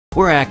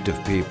We're active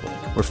people.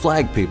 We're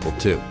flag people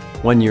too.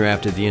 1 year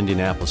after the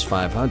Indianapolis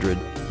 500,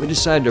 we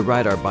decided to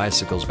ride our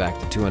bicycles back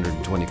the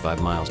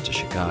 225 miles to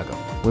Chicago.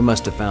 We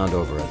must have found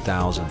over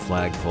 1,000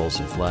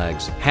 flagpoles and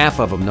flags. Half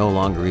of them no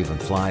longer even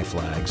fly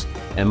flags,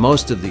 and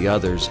most of the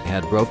others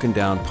had broken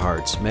down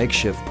parts,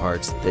 makeshift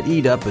parts that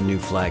eat up a new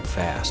flag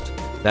fast.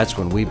 That's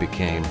when we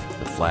became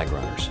the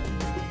FlagRunners.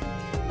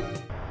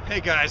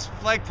 Hey guys,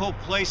 flagpole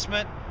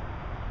placement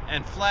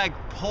and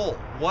flagpole.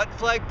 What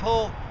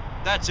flagpole?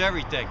 That's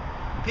everything.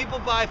 People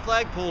buy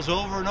flagpoles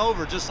over and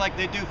over just like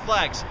they do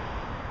flags.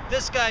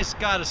 This guy's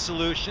got a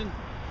solution.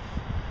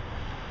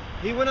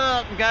 He went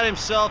out and got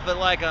himself at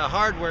like a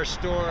hardware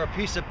store a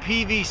piece of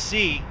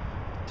PVC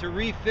to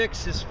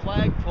refix his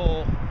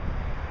flagpole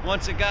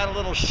once it got a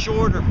little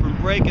shorter from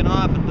breaking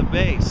off at the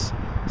base.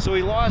 So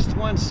he lost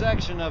one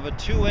section of a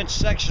 2-inch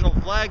sectional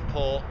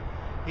flagpole.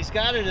 He's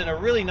got it in a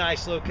really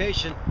nice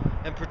location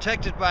and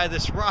protected by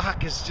this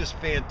rock is just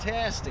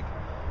fantastic.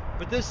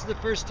 But this is the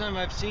first time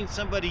I've seen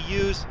somebody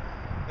use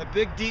a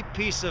big deep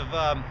piece of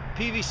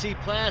PVC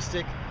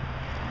plastic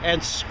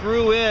and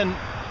screw in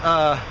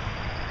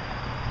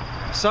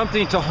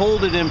something to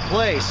hold it in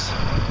place.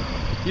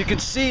 You can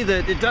see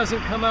that it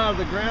doesn't come out of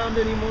the ground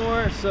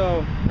anymore,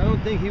 so I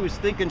don't think he was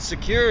thinking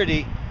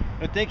security.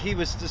 I think he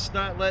was just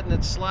not letting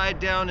it slide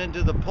down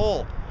into the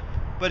pole.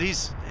 But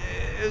it's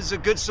a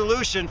good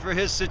solution for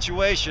his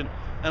situation,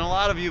 and a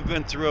lot of you have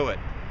been through it.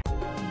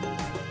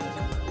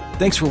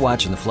 Thanks for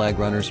watching the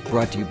FlagRunners,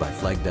 brought to you by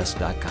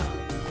FlagDesk.com.